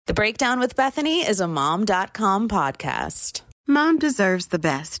The Breakdown with Bethany is a Mom.com podcast. Mom deserves the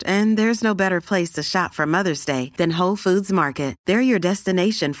best, and there's no better place to shop for Mother's Day than Whole Foods Market. They're your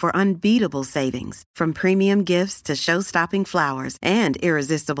destination for unbeatable savings, from premium gifts to show-stopping flowers and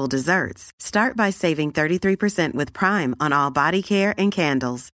irresistible desserts. Start by saving 33% with Prime on all body care and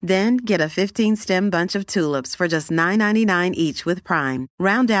candles. Then get a 15-stem bunch of tulips for just $9.99 each with Prime.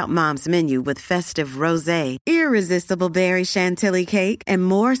 Round out Mom's menu with festive rosé, irresistible berry chantilly cake, and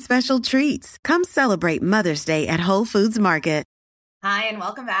more special treats. Come celebrate Mother's Day at Whole Foods Market. Hi, and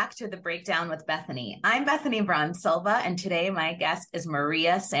welcome back to The Breakdown with Bethany. I'm Bethany Braun Silva, and today my guest is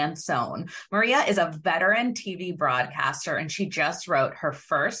Maria Sansone. Maria is a veteran TV broadcaster, and she just wrote her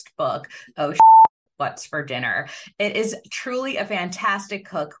first book, Oh, What's for Dinner. It is truly a fantastic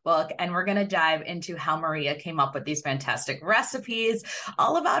cookbook, and we're going to dive into how Maria came up with these fantastic recipes,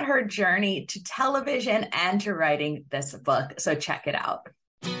 all about her journey to television and to writing this book. So check it out.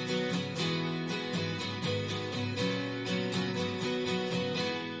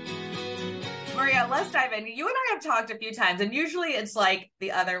 Maria, let's dive in. You and I have talked a few times, and usually it's like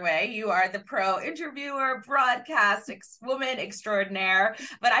the other way. You are the pro interviewer, broadcast woman extraordinaire,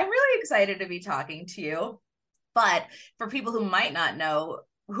 but I'm really excited to be talking to you. But for people who might not know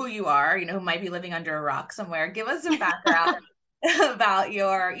who you are, who might be living under a rock somewhere, give us some background about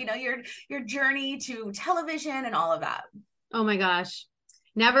your journey to television and all of that. Oh my gosh.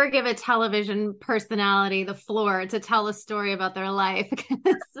 Never give a television personality the floor to tell a story about their life.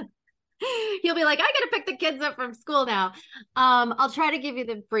 He'll be like, I got to pick the kids up from school now. I'll try to give you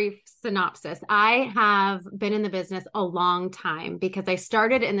the brief synopsis. I have been in the business a long time because I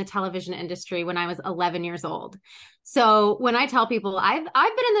started in the television industry when I was 11 years old. So when I tell people I've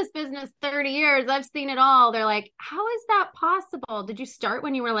been in this business 30 years, I've seen it all. They're like, how is that possible? Did you start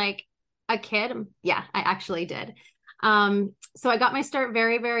when you were like a kid? Yeah, I actually did. So I got my start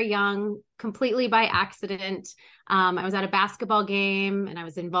very, very young, completely by accident. I was at a basketball game and I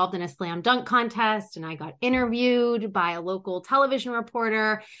was involved in a slam dunk contest, and I got interviewed by a local television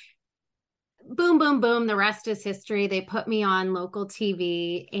reporter. Boom, boom, boom. The rest is history. They put me on local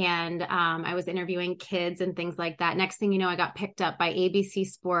TV, and I was interviewing kids and things like that. Next thing you know, I got picked up by ABC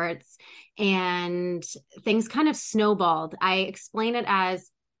Sports, and things kind of snowballed. I explain it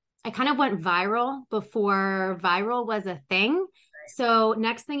as I kind of went viral before viral was a thing. So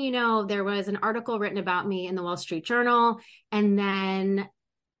next thing you know, there was an article written about me in the Wall Street Journal. And then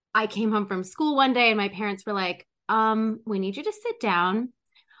I came home from school one day and my parents were like, we need you to sit down.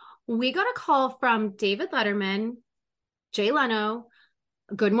 We got a call from David Letterman, Jay Leno,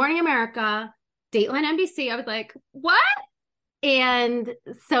 Good Morning America, Dateline NBC. I was like, what? And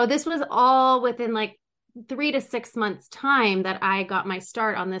so this was all within like 3 to 6 months time that I got my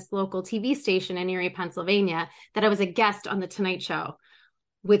start on this local TV station in Erie, Pennsylvania, that I was a guest on The Tonight Show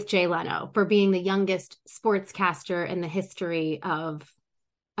with Jay Leno for being the youngest sportscaster in the history of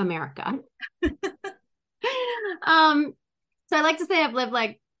America. So I like to say I've lived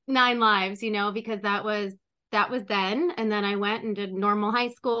like 9 lives, because that was then. And then I went and did normal high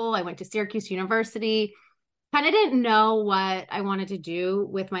school. I went to Syracuse University. Kind of didn't know what I wanted to do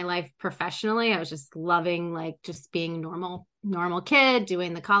with my life professionally. I was just loving just being normal kid,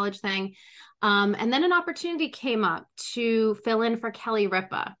 doing the college thing. And then an opportunity came up to fill in for Kelly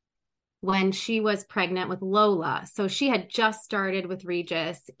Ripa when she was pregnant with Lola. So she had just started with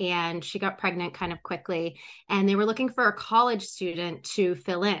Regis and she got pregnant kind of quickly, and they were looking for a college student to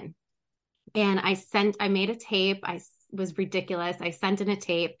fill in. And I made a tape. I was ridiculous. I sent in a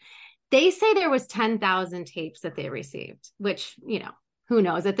tape. They say there was 10,000 tapes that they received, which, who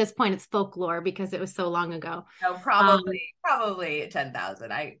knows? At this point, it's folklore because it was so long ago. No, probably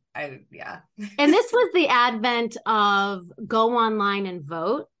 10,000. Yeah. And this was the advent of go online and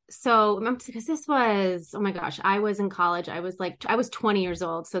vote. So remember, because this was, oh my gosh, I was in college. I was 20 years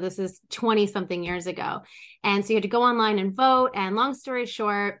old. So this is 20 something years ago. And so you had to go online and vote. And long story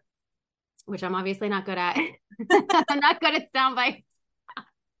short, which I'm obviously not good at, I'm not good at sound bites.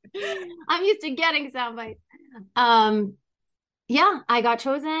 I'm used to getting sound bites. Yeah, I got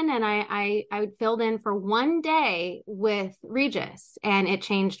chosen, and I filled in for one day with Regis, and it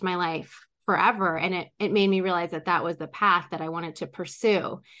changed my life forever. And it made me realize that was the path that I wanted to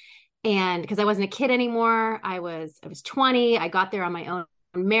pursue. And because I wasn't a kid anymore, I was 20. I got there on my own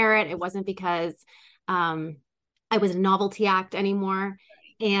merit. It wasn't because I was a novelty act anymore.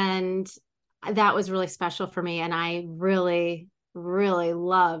 And that was really special for me. And I really, really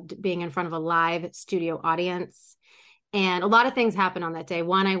loved being in front of a live studio audience. And a lot of things happened on that day.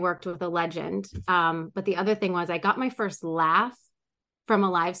 One, I worked with a legend. But the other thing was I got my first laugh from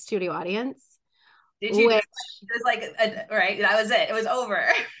a live studio audience. Did you? It was like, right. That was it. It was over.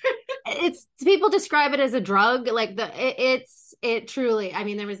 it's people describe it as a drug, like it truly, I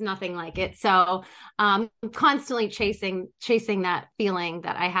mean, there was nothing like it. So constantly chasing that feeling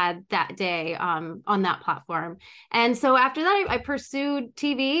that I had that day on that platform. And so after that I pursued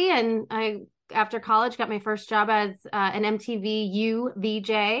TV, and I after college got my first job as an MTV U VJ,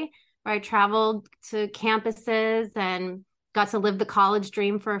 where I traveled to campuses and got to live the college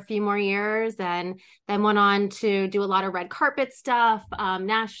dream for a few more years, and then went on to do a lot of red carpet stuff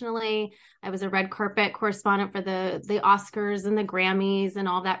nationally. I was a red carpet correspondent for the Oscars and the Grammys and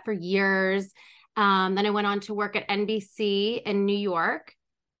all that for years. Then I went on to work at NBC in New York.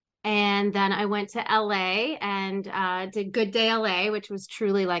 And then I went to LA and did Good Day LA, which was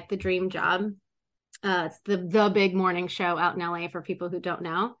truly like the dream job. It's the big morning show out in LA for people who don't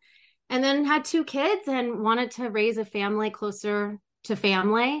know. And then had two kids and wanted to raise a family closer to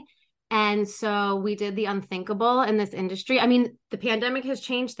family. And so we did the unthinkable in this industry. I mean, the pandemic has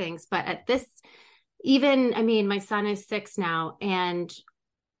changed things, but at this, even, I mean, my son is 6 now, and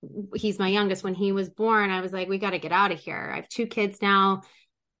he's my youngest. When he was born, I was like, we got to get out of here. I have two kids now.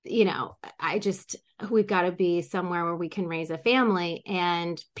 You know, we've got to be somewhere where we can raise a family.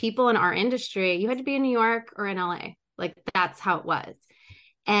 And people in our industry, you had to be in New York or in LA. Like, that's how it was.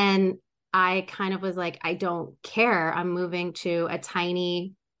 And I kind of was like, I don't care. I'm moving to a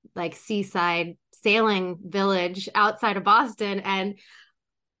tiny, like, seaside sailing village outside of Boston and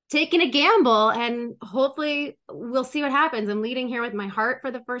taking a gamble, and hopefully we'll see what happens. I'm leading here with my heart for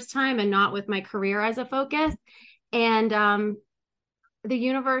the first time and not with my career as a focus. And the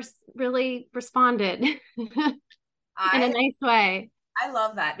universe really responded in a nice way. I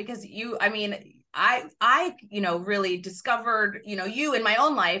love that, because I really discovered, you in my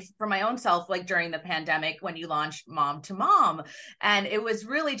own life for my own self, like during the pandemic when you launched Mom to Mom. And it was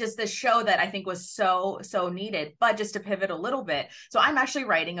really just this show that I think was so, so needed. But just to pivot a little bit. So I'm actually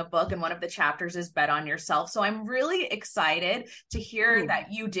writing a book, and one of the chapters is Bet on Yourself. So I'm really excited to hear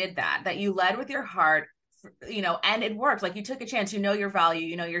that you did that you led with your heart, and it worked. Like, you took a chance, your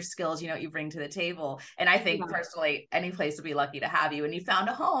value, your skills, what you bring to the table. And I think personally, any place would be lucky to have you. And you found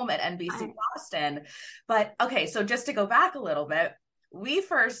a home at NBC Boston. But okay, so just to go back a little bit, we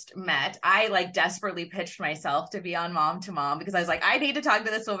first met, I like desperately pitched myself to be on Mom to Mom, because I was like, I need to talk to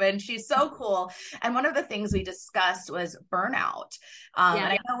this woman. She's so cool. And one of the things we discussed was burnout. And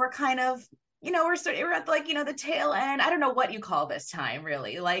I know we're kind of, we're at the tail end. I don't know what you call this time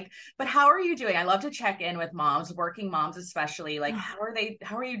really, but how are you doing? I love to check in with moms, working moms, especially, how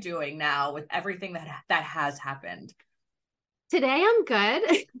are you doing now with everything that has happened? Today I'm good.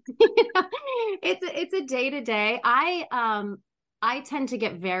 It's a day to day. I tend to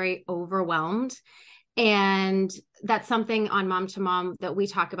get very overwhelmed, and that's something on Mom to Mom that we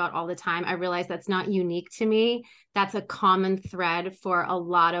talk about all the time. I realize that's not unique to me. That's a common thread for a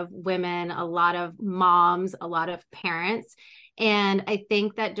lot of women, a lot of moms, a lot of parents. And I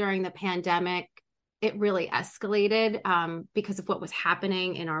think that during the pandemic, it really escalated because of what was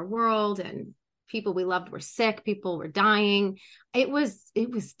happening in our world, and people we loved were sick, people were dying. It was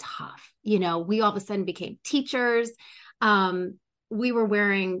tough. We all of a sudden became teachers. We were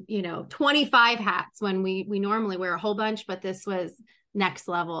wearing, 25 hats when we normally wear a whole bunch, but this was next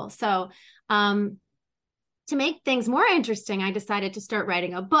level. So to make things more interesting, I decided to start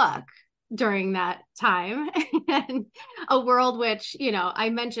writing a book during that time. And a world which, I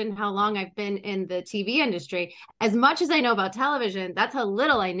mentioned how long I've been in the TV industry. As much as I know about television, that's how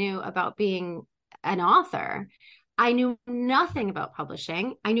little I knew about being an author. I knew nothing about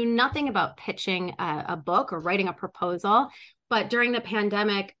publishing. I knew nothing about pitching a book or writing a proposal. But during the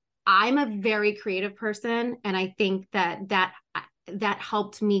pandemic, I'm a very creative person. And I think that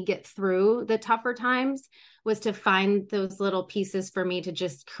helped me get through the tougher times, was to find those little pieces for me to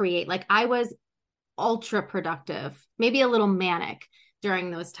just create. Like, I was ultra productive, maybe a little manic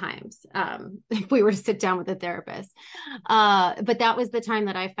during those times, if we were to sit down with a therapist. But that was the time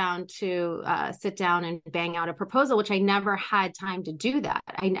that I found to sit down and bang out a proposal, which I never had time to do that.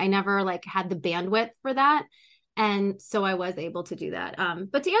 I never had the bandwidth for that. And so I was able to do that.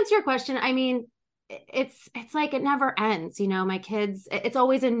 But to answer your question, I mean, it's like it never ends. My kids, it's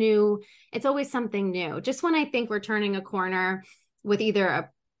always something new. Just when I think we're turning a corner with either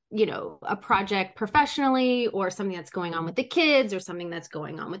a project professionally, or something that's going on with the kids, or something that's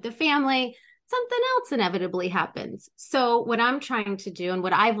going on with the family, something else inevitably happens. So what I'm trying to do, and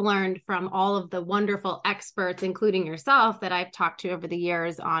what I've learned from all of the wonderful experts, including yourself, that I've talked to over the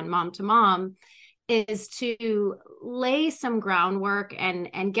years on Mom to Mom, is to lay some groundwork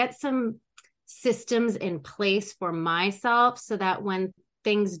and get some systems in place for myself, so that when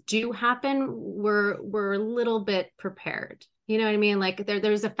things do happen, we're a little bit prepared. You know what I mean? Like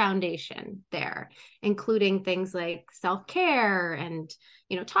there's a foundation there, including things like self-care and,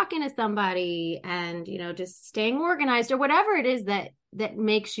 talking to somebody and, just staying organized or whatever it is that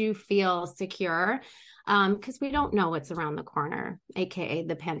makes you feel secure. Because we don't know what's around the corner, AKA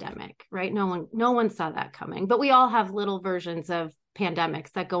the pandemic, right? No one saw that coming, but we all have little versions of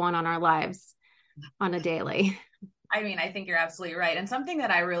pandemics that go on our lives on a daily. I mean, I think you're absolutely right. And something that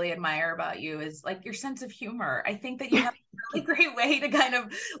I really admire about you is like your sense of humor. I think that you have a really great way to kind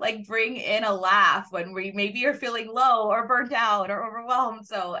of like bring in a laugh when maybe you're feeling low or burnt out or overwhelmed.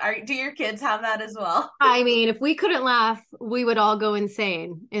 So do your kids have that as well? I mean, if we couldn't laugh, we would all go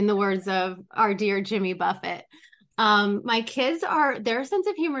insane, in the words of our dear Jimmy Buffett. My kids their sense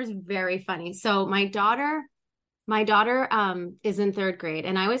of humor is very funny. So my daughter is in third grade,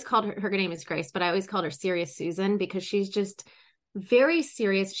 and I always called her name is Grace, but I always called her Serious Susan because she's just very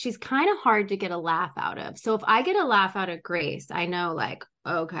serious. She's kind of hard to get a laugh out of. So if I get a laugh out of Grace, I know like,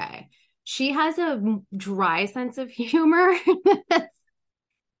 okay, she has a dry sense of humor.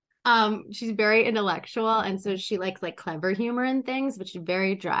 She's very intellectual, and so she likes like clever humor and things, but she's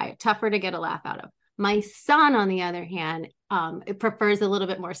very dry, tougher to get a laugh out of. My son, on the other hand, it prefers a little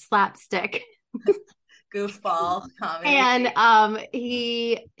bit more slapstick. Goofball comedy. And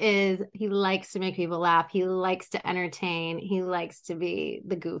he likes to make people laugh. He likes to entertain. He likes to be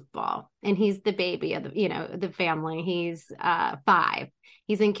the goofball. And he's the baby of the family. He's 5.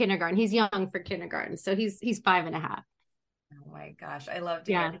 He's in kindergarten. He's young for kindergarten. So he's 5.5. Oh my gosh, I love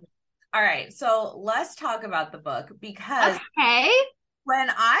to hear. All right, so let's talk about the book because when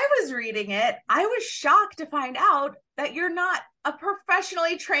I was reading it, I was shocked to find out that you're not a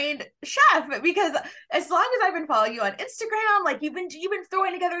professionally trained chef, because as long as I've been following you on Instagram, like you've been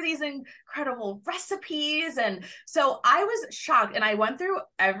throwing together these incredible recipes. And so I was shocked, and I went through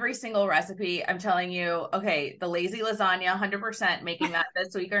every single recipe. I'm telling you, okay, the lazy lasagna, 100% making that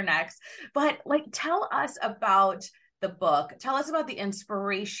this week or next. But like, tell us about the book. Tell us about the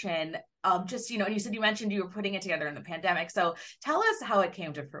inspiration of just, and you said you mentioned you were putting it together in the pandemic. So tell us how it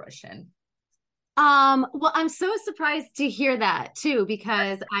came to fruition. Well, I'm so surprised to hear that too,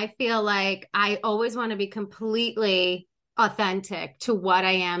 because I feel like I always want to be completely authentic to what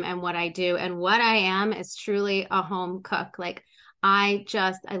I am and what I do. And what I am is truly a home cook. Like I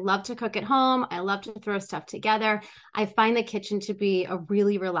love to cook at home. I love to throw stuff together. I find the kitchen to be a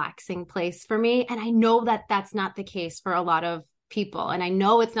really relaxing place for me. And I know that that's not the case for a lot of people. And I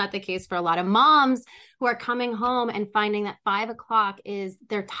know it's not the case for a lot of moms who are coming home and finding that 5 o'clock is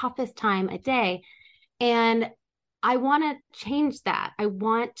their toughest time a day. And I want to change that. I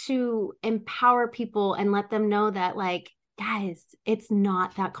want to empower people and let them know that, like, guys, it's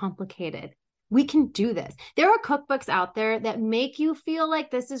not that complicated. We can do this. There are cookbooks out there that make you feel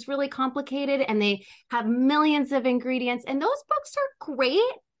like this is really complicated, and they have millions of ingredients, and those books are great.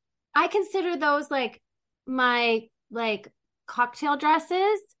 I consider those like my cocktail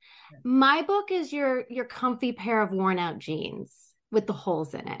dresses. My book is your comfy pair of worn out jeans with the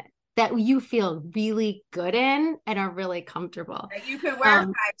holes in it that you feel really good in and are really comfortable. That you could wear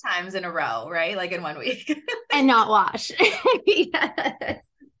 5 times in a row, right? Like in one week. And not wash. Yes.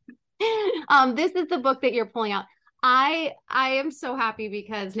 This is the book that you're pulling out. I am so happy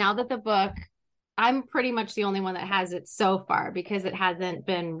because now that the book, I'm pretty much the only one that has it so far because it hasn't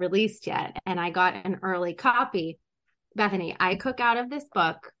been released yet. And I got an early copy. Bethany, I cook out of this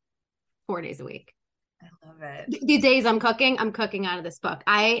book 4 days a week. I love it. The days I'm cooking out of this book.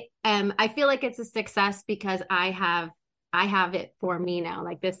 I feel like it's a success because I have it for me now.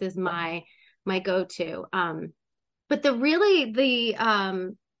 Like this is my go-to. But the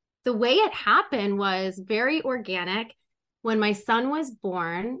way it happened was very organic. When my son was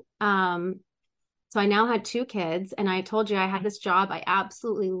born, so I now had 2 kids, and I told you I had this job I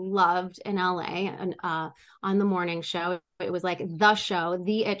absolutely loved in LA and on the morning show. It was like the show,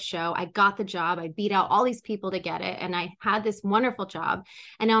 the it show. I got the job. I beat out all these people to get it, and I had this wonderful job.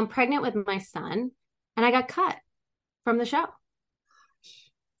 And now I'm pregnant with my son, and I got cut from the show.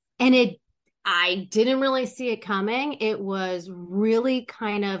 And I didn't really see it coming. It was really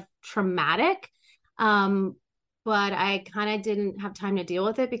kind of traumatic. But I kind of didn't have time to deal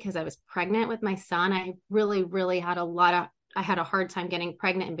with it because I was pregnant with my son. I really, really had I had a hard time getting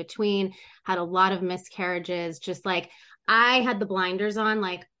pregnant in between, had a lot of miscarriages, just like I had the blinders on.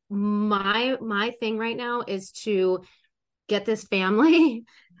 Like my thing right now is to get this family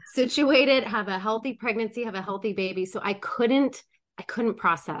situated, have a healthy pregnancy, have a healthy baby. So I couldn't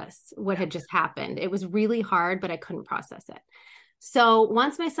process what had just happened. It was really hard, but I couldn't process it. So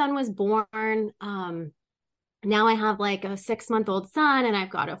once my son was born, now I have like a 6-month-old son and I've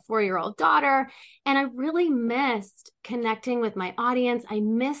got a 4-year-old daughter. And I really missed connecting with my audience. I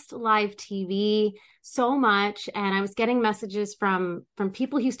missed live TV so much. And I was getting messages from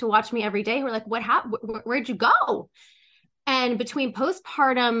people who used to watch me every day who were like, what happened? Where'd you go? And between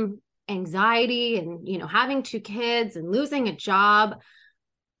postpartum anxiety and, having 2 kids and losing a job,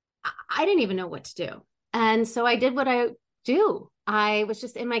 I didn't even know what to do. And so I did what I do. I was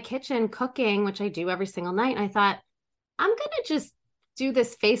just in my kitchen cooking, which I do every single night. And I thought, I'm going to just do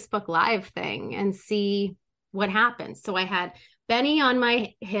this Facebook Live thing and see what happens. So I had Benny on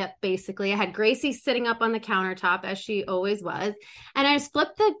my hip, basically. I had Gracie sitting up on the countertop, as she always was. And I just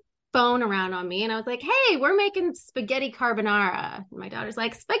flipped the phone around on me and I was like, hey, we're making spaghetti carbonara. And my daughter's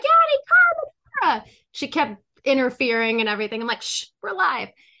like, spaghetti carbonara. She kept interfering and everything. I'm like, shh, we're live.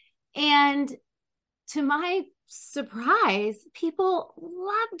 And to my surprise, people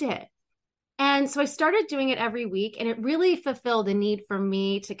loved it. And so I started doing it every week, and it really fulfilled a need for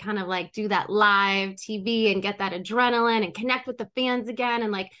me to kind of like do that live TV and get that adrenaline and connect with the fans again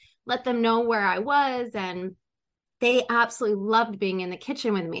and like let them know where I was. And they absolutely loved being in the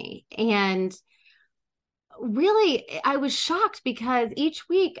kitchen with me. And really, I was shocked because each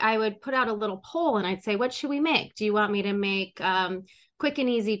week I would put out a little poll and I'd say, what should we make? Do you want me to make quick and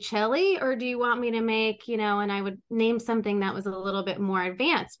easy chili, or do you want me to make, and I would name something that was a little bit more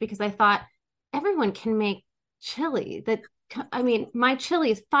advanced, because I thought everyone can make chili. My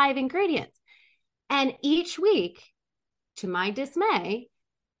chili is 5 ingredients. And each week, to my dismay,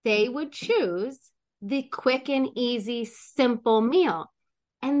 they would choose the quick and easy, simple meal.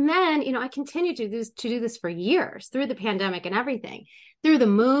 And then, I continued to do this for years through the pandemic and everything, through the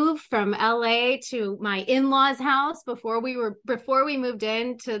move from LA to my in-laws' house before we moved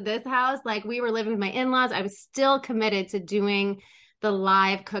into this house. Like, we were living with my in-laws. I was still committed to doing the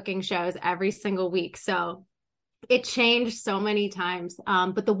live cooking shows every single week. So it changed so many times.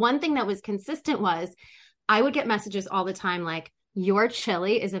 But the one thing that was consistent was I would get messages all the time like, your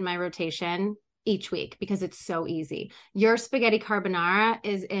chili is in my rotation each week because it's so easy. Your spaghetti carbonara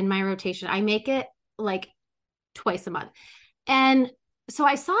is in my rotation. I make it like twice a month. And so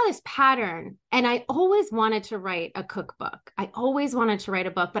I saw this pattern, and I always wanted to write a cookbook. I always wanted to write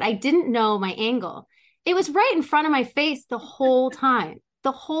a book, but I didn't know my angle. It was right in front of my face the whole time.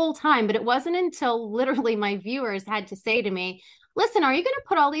 But it wasn't until literally my viewers had to say to me, listen, are you going to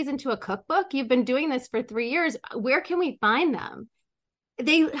put all these into a cookbook? You've been doing this for 3 years. Where can we find them?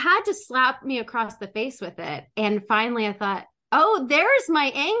 They had to slap me across the face with it. And finally I thought, oh, there's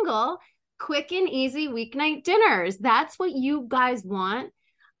my angle. Quick and easy weeknight dinners. That's what you guys want.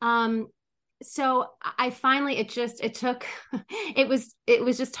 So I finally, it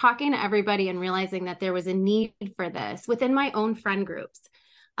was just talking to everybody and realizing that there was a need for this within my own friend groups.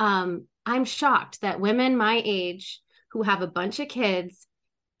 I'm shocked that women my age who have a bunch of kids,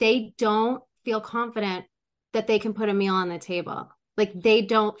 they don't feel confident that they can put a meal on the table. Like, they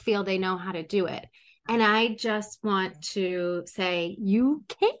don't feel they know how to do it. And I just want to say, you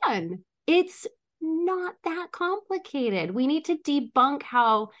can. It's not that complicated. We need to debunk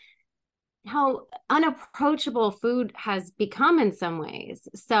how unapproachable food has become in some ways.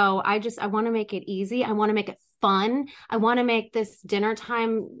 So I want to make it easy. I want to make it fun. I want to make this dinner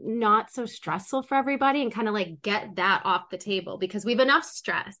time not so stressful for everybody and kind of like get that off the table, because we have enough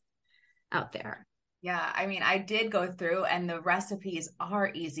stress out there. Yeah, I did go through, and the recipes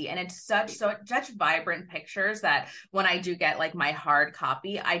are easy, and it's such vibrant pictures that when I do get like my hard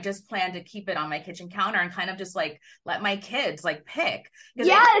copy, I just plan to keep it on my kitchen counter and kind of just like let my kids like pick.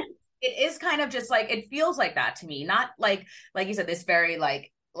 Yes. It is kind of just like, it feels like that to me, not like you said, this very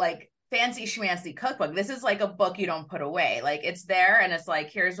like fancy schmancy cookbook. This is like a book you don't put away. Like, it's there, and it's like,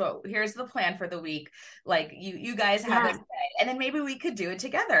 here's the plan for the week. Like, you guys have it today, and then maybe we could do it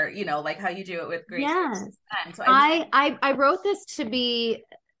together, like how you do it with Grace. Yes. So I wrote this to be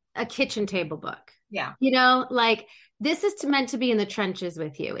a kitchen table book. Yeah. Like, this is meant to be in the trenches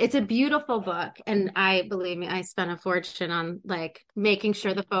with you. It's a beautiful book. And believe me, I spent a fortune on like making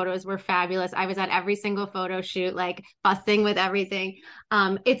sure the photos were fabulous. I was at every single photo shoot, like fussing with everything.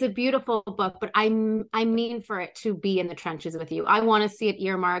 It's a beautiful book, but I mean for it to be in the trenches with you. I want to see it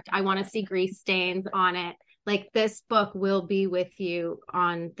earmarked. I want to see grease stains on it. Like, this book will be with you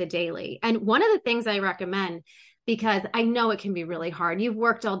on the daily. And one of the things I recommend, because I know it can be really hard. You've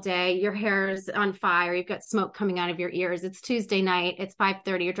worked all day, your hair is on fire, you've got smoke coming out of your ears. It's Tuesday night, it's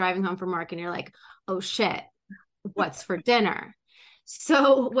 5:30, you're driving home from work, and you're like, oh shit, what's for dinner?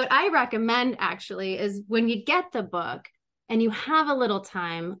 So what I recommend actually is when you get the book and you have a little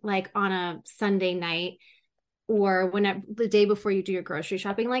time, like on a Sunday night, or whenever the day before you do your grocery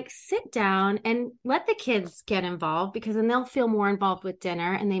shopping, like sit down and let the kids get involved, because then they'll feel more involved with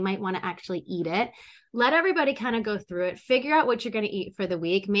dinner and they might want to actually eat it. Let everybody kind of go through it, figure out what you're going to eat for the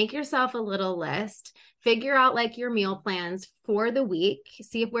week, make yourself a little list, figure out like your meal plans for the week,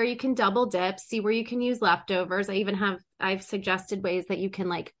 see where you can double dip, see where you can use leftovers. I've suggested ways that you can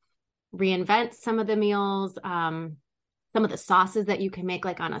like reinvent some of the meals, some of the sauces that you can make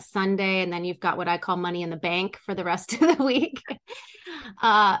like on a Sunday, and then you've got what I call money in the bank for the rest of the week.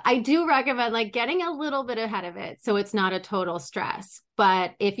 I do recommend like getting a little bit ahead of it so it's not a total stress.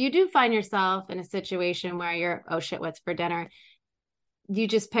 But if you do find yourself in a situation where you're, oh shit, what's for dinner? You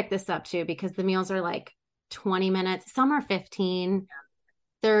just pick this up too, because the meals are like 20 minutes. Some are 15,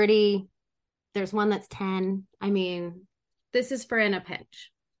 30. There's one that's 10. I mean, this is for in a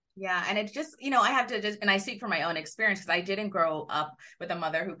pinch. Yeah. And it's just, I have to and I speak from my own experience because I didn't grow up with a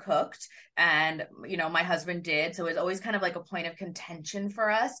mother who cooked, and, my husband did. So it was always kind of like a point of contention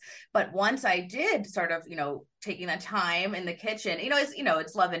for us. But once I did sort of, taking the time in the kitchen,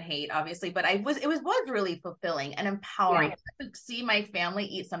 it's love and hate, obviously, but it was really fulfilling and empowering to see my family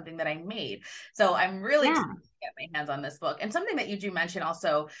eat something that I made. So I'm really excited to get my hands on this book. And something that you do mention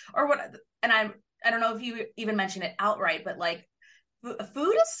also, I don't know if you even mention it outright, but like,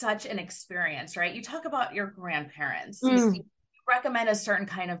 food is such an experience, right? You talk about your grandparents. You recommend a certain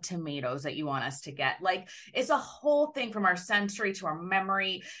kind of tomatoes that you want us to get. Like, it's a whole thing from our sensory to our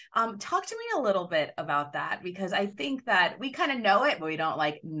memory. Talk to me a little bit about that, because I think that we kind of know it, but we don't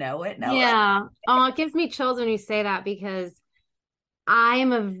like know it. Yeah. Oh, it gives me chills when you say that, because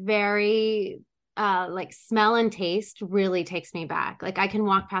I'm a very like smell and taste really takes me back. Like I can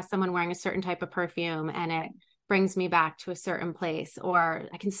walk past someone wearing a certain type of perfume and it brings me back to a certain place, or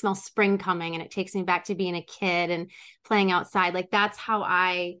I can smell spring coming and it takes me back to being a kid and playing outside. Like that's how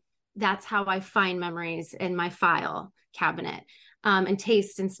I find memories in my file cabinet. And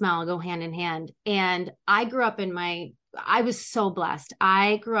taste and smell go hand in hand. And I grew up I was so blessed.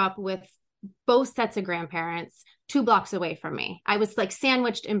 I grew up with both sets of grandparents 2 blocks away from me. I was like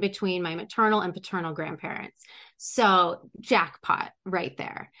sandwiched in between my maternal and paternal grandparents. So jackpot right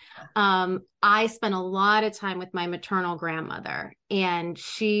there. I spent a lot of time with my maternal grandmother, and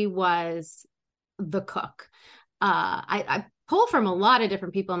she was the cook. I pull from a lot of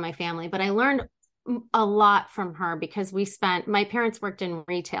different people in my family, but I learned a lot from her because my parents worked in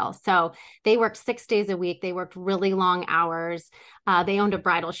retail. So they worked 6 days a week. They worked really long hours. They owned a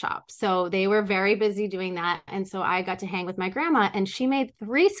bridal shop. So they were very busy doing that. And so I got to hang with my grandma, and she made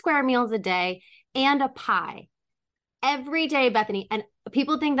 3 square meals a day and a pie every day, Bethany. And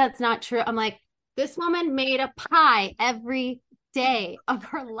people think that's not true. I'm like, this woman made a pie every day of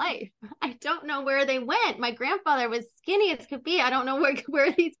her life. I don't know where they went. My grandfather was skinny as could be. I don't know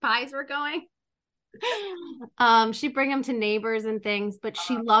where these pies were going. She'd bring them to neighbors and things, but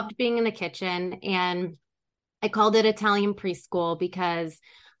she loved being in the kitchen. And I called it Italian preschool because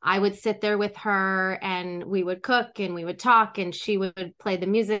I would sit there with her and we would cook and we would talk, and she would play the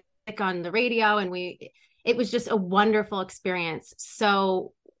music on the radio, and it was just a wonderful experience.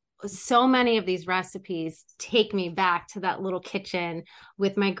 So many of these recipes take me back to that little kitchen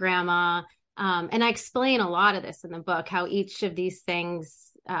with my grandma. And I explain a lot of this in the book, how each of these things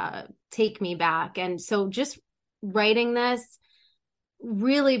take me back. And so just writing this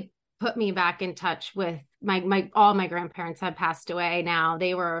really put me back in touch with all my grandparents had passed away now.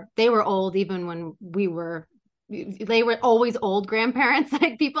 They were old even when they were always old grandparents.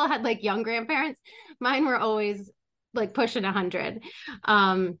 Like people had like young grandparents. Mine were always like pushing 100.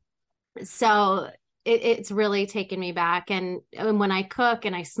 So it's really taken me back. And when I cook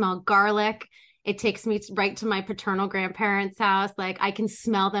and I smell garlic, it takes me right to my paternal grandparents' house. Like I can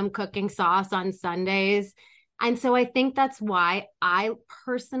smell them cooking sauce on Sundays. And so I think that's why I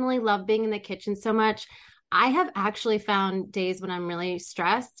personally love being in the kitchen so much. I have actually found days when I'm really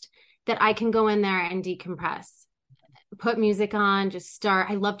stressed that I can go in there and decompress, put music on, just start.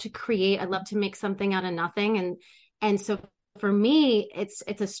 I love to create. I love to make something out of nothing. And so for me, it's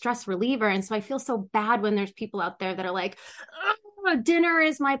a stress reliever. And so I feel so bad when there's people out there that are like, oh, dinner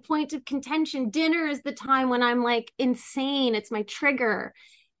is my point of contention. Dinner is the time when I'm like insane. It's my trigger.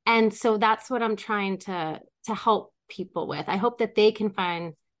 And so that's what I'm trying to help people with. I hope that they can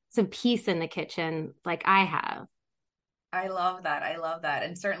find some peace in the kitchen like I have. I love that. I love that.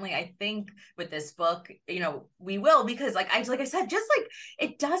 And certainly I think with this book, we will, because like I said, just like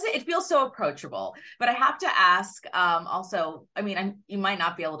it feels so approachable. But I have to ask, also, I mean, you might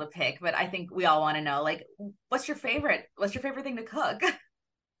not be able to pick, but I think we all want to know, like, what's your favorite thing to cook?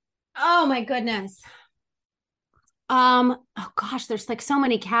 Oh my goodness. Oh gosh, there's like so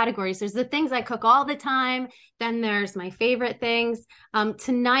many categories. There's the things I cook all the time. Then there's my favorite things.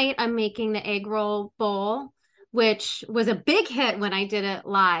 Tonight I'm making the egg roll bowl, which was a big hit when I did it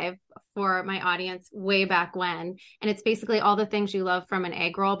live for my audience way back when. And it's basically all the things you love from an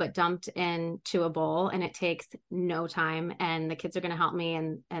egg roll, but dumped into a bowl, and it takes no time. And the kids are going to help me,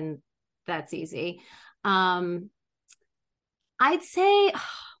 and that's easy. I'd say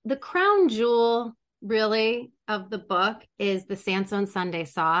the crown jewel really of the book is the Sansone Sunday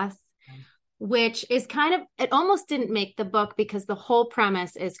sauce, which is it almost didn't make the book because the whole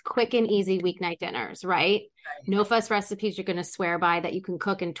premise is quick and easy weeknight dinners, right? No fuss recipes you're going to swear by that you can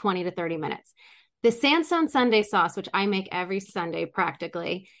cook in 20 to 30 minutes. The Sansone Sunday sauce, which I make every Sunday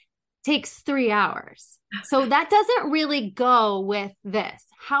practically, takes 3 hours. So that doesn't really go with this.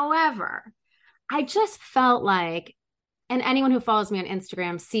 However, I just felt like, and anyone who follows me on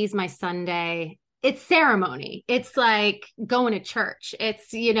Instagram sees my Sunday, it's ceremony. It's like going to church.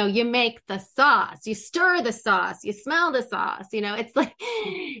 It's, you make the sauce, you stir the sauce, you smell the sauce, it's like,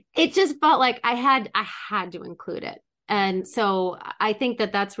 it just felt like I had to include it. And so I think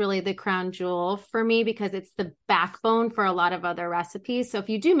that that's really the crown jewel for me, because it's the backbone for a lot of other recipes. So if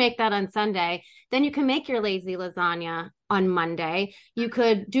you do make that on Sunday, then you can make your lazy lasagna on Monday. You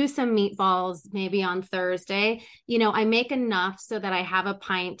could do some meatballs maybe on Thursday. I make enough so that I have a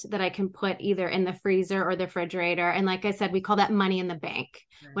pint that I can put either in the freezer or the refrigerator. And like I said, we call that money in the bank.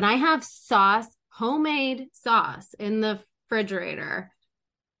 Right. When I have homemade sauce in the refrigerator,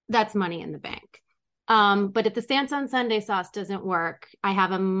 that's money in the bank. But if the Sansone Sunday sauce doesn't work, I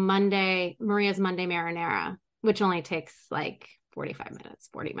have Maria's Monday marinara, which only takes like 40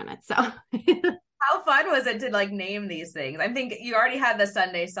 minutes. So how fun was it to like name these things? I think you already had the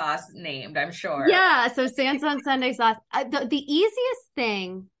Sunday sauce named, I'm sure. Yeah. So Sansone Sunday sauce, the easiest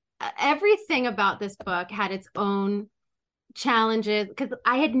thing, everything about this book had its own challenges, because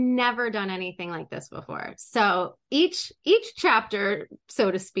I had never done anything like this before. So each chapter, so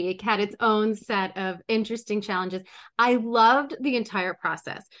to speak, had its own set of interesting challenges. I loved the entire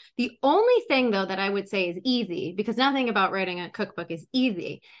process. The only thing, though, that I would say is easy, because nothing about writing a cookbook is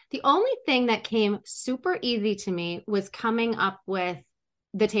easy. The only thing that came super easy to me was coming up with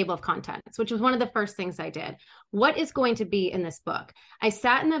the table of contents, which was one of the first things I did. What is going to be in this book? I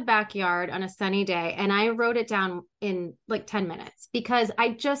sat in the backyard on a sunny day and I wrote it down in like 10 minutes, because I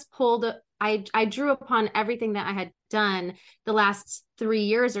just I drew upon everything that I had done the last 3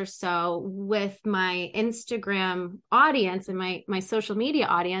 years or so with my Instagram audience and my social media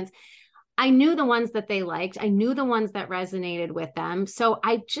audience. I knew the ones that they liked. I knew the ones that resonated with them. So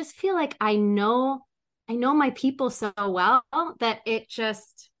I just feel like I know my people so well that it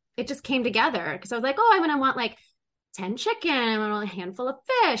just came together, because I was like, oh, I'm going to want like 10 chicken, I'm going to want a handful of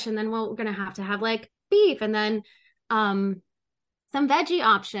fish, and then we're going to have like beef, and then some veggie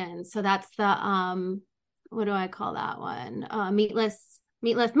options. So that's the what do I call that one? Meatless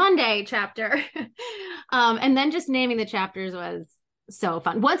Monday chapter. And then just naming the chapters was so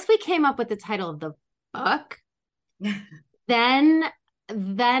fun. Once we came up with the title of the book, then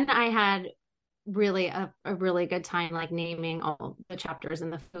I had really a really good time like naming all the chapters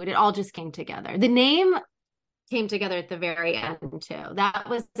and the food. It all just came together. The name came together at the very end too. That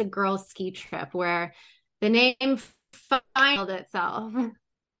was a girls' ski trip where the name found itself.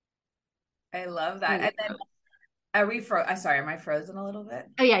 I love that. And then are we sorry, am I frozen a little bit?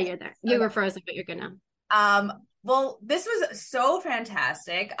 Oh yeah, you're there. You were frozen, but you're good now. Well, this was so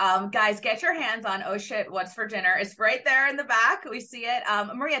fantastic. Guys, get your hands on Oh Shit, What's for Dinner. It's right there in the back. We see it.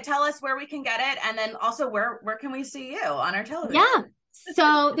 Maria, tell us where we can get it. And then also where can we see you on our television? Yeah.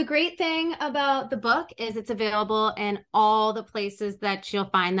 So the great thing about the book is it's available in all the places that you'll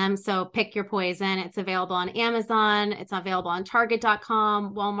find them. So pick your poison. It's available on Amazon. It's available on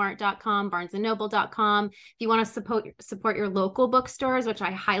Target.com, Walmart.com, BarnesandNoble.com. If you want to support your local bookstores, which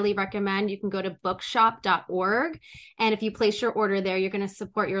I highly recommend, you can go to bookshop.org. And if you place your order there, you're going to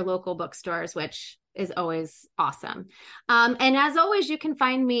support your local bookstores, which is always awesome. And as always, you can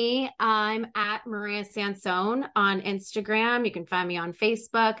find me. I'm at Maria Sansone on Instagram. You can find me on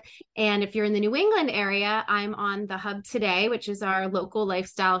Facebook. And if you're in the New England area, I'm on The Hub Today, which is our local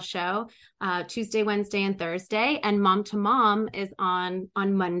lifestyle show, Tuesday, Wednesday, and Thursday. And Mom to Mom is on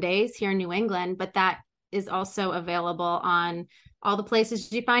Mondays here in New England, but that is also available on all the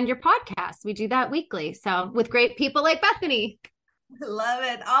places you find your podcasts. We do that weekly. So with great people like Bethany. Love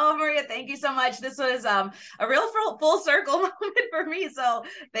it. Oh, Maria, thank you so much. This was a real full circle moment for me. So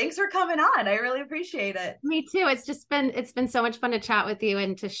thanks for coming on. I really appreciate it. Me too. It's been so much fun to chat with you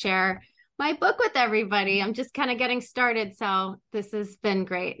and to share my book with everybody. I'm just kind of getting started. So this has been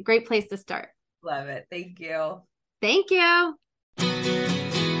great. Great place to start. Love it. Thank you. Thank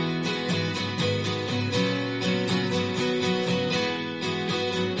you.